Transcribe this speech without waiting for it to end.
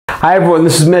Hi everyone,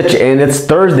 this is Mitch, and it's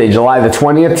Thursday, July the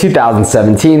 20th,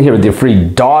 2017, here with your free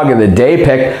Dog of the Day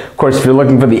pick. Of course, if you're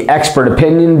looking for the expert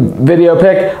opinion video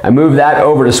pick, I moved that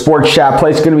over to Sports Chat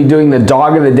Place. Going to be doing the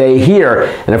Dog of the Day here,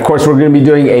 and of course, we're going to be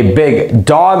doing a big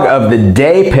Dog of the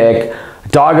Day pick,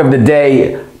 Dog of the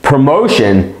Day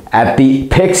promotion at the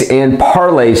Picks and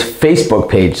Parlays Facebook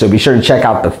page. So be sure to check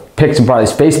out the Picks and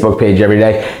Parlays Facebook page every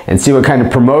day and see what kind of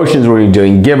promotions we're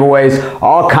doing, giveaways,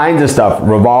 all kinds of stuff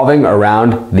revolving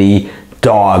around the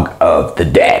Dog of the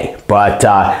Day. But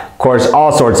of course,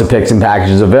 all sorts of picks and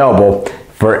packages available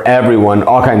for everyone,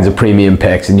 all kinds of premium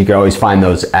picks, and you can always find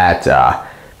those at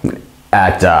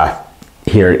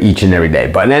here each and every day.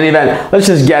 But in any event, let's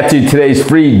just get to today's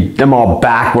free, them all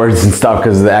backwards and stuff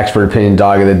because of the expert opinion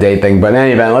Dog of the Day thing. But in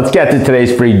any event, let's get to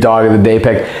today's free Dog of the Day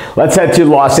pick. Let's head to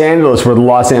Los Angeles, where the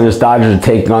Los Angeles Dodgers are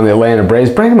taking on the Atlanta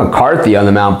Braves. Brandon McCarthy on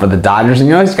the mound for the Dodgers, and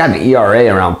he's got an ERA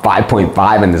around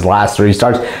 5.5 in his last 3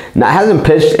 starts. Now, hasn't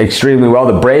pitched extremely well.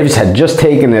 The Braves had just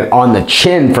taken it on the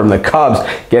chin from the Cubs,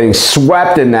 getting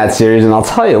swept in that series, and I'll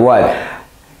tell you what,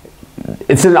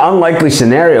 it's an unlikely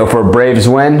scenario for a Braves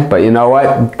win, but you know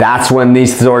what? That's when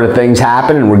these sort of things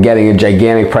happen, and we're getting a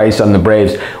gigantic price on the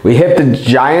Braves. We hit the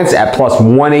Giants at plus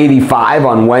 185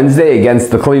 on Wednesday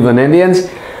against the Cleveland Indians.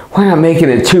 Why not making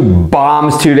it 2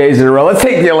 bombs 2 days in a row? Let's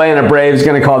take the Atlanta Braves.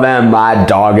 Going to call them my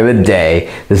Dog of the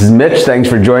Day. This is Mitch. Thanks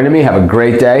for joining me. Have a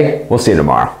great day. We'll see you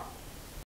tomorrow.